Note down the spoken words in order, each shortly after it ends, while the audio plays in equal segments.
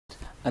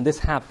And this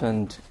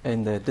happened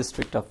in the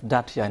district of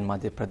Datia in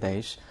Madhya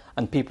Pradesh,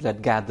 and people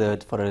had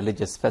gathered for a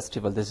religious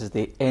festival. This is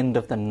the end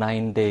of the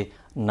 9-day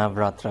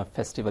Navratra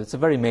festival. It's a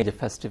very major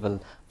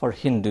festival for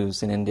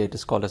Hindus in India. It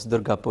is called as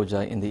Durga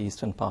Puja in the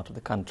eastern part of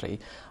the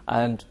country.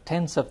 And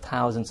tens of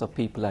thousands of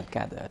people had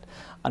gathered.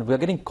 And we are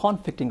getting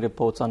conflicting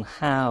reports on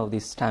how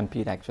this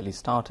stampede actually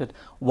started.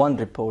 One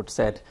report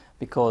said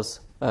because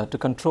to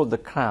control the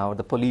crowd,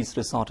 the police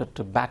resorted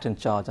to baton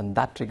charge, and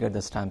that triggered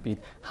the stampede.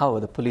 However,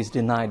 the police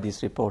denied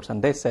these reports,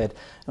 and they said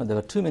there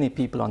were too many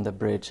people on the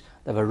bridge.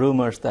 There were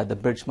rumors that the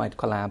bridge might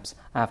collapse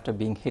after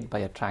being hit by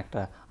a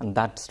tractor, and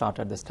that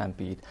started the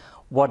stampede.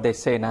 What they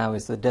say now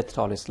is the death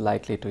toll is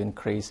likely to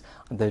increase.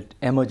 The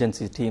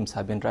emergency teams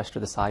have been rushed to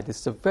the site.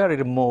 This is a very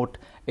remote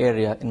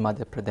area in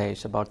Madhya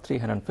Pradesh, about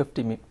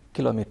 350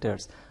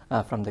 kilometers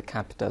from the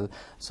capital.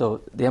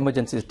 So the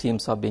emergency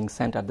teams are being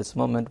sent at this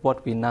moment.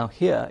 What we now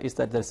hear is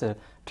that there's a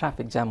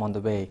traffic jam on the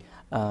way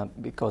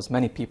because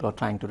many people are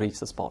trying to reach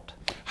the spot.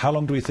 How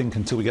long do we think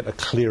until we get a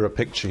clearer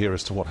picture here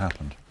as to what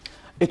happened?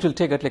 It will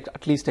take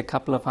at least a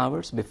couple of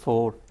hours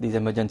before these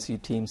emergency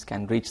teams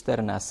can reach there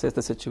and assess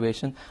the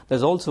situation.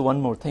 There's also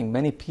one more thing.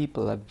 Many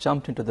people have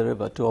jumped into the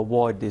river to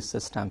avoid this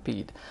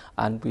stampede,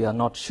 and we are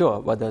not sure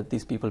whether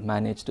these people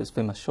managed to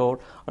swim ashore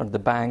or the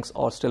banks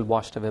or still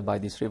washed away by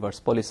these rivers.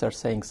 Police are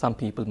saying some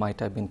people might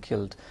have been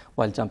killed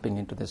while jumping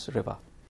into this river.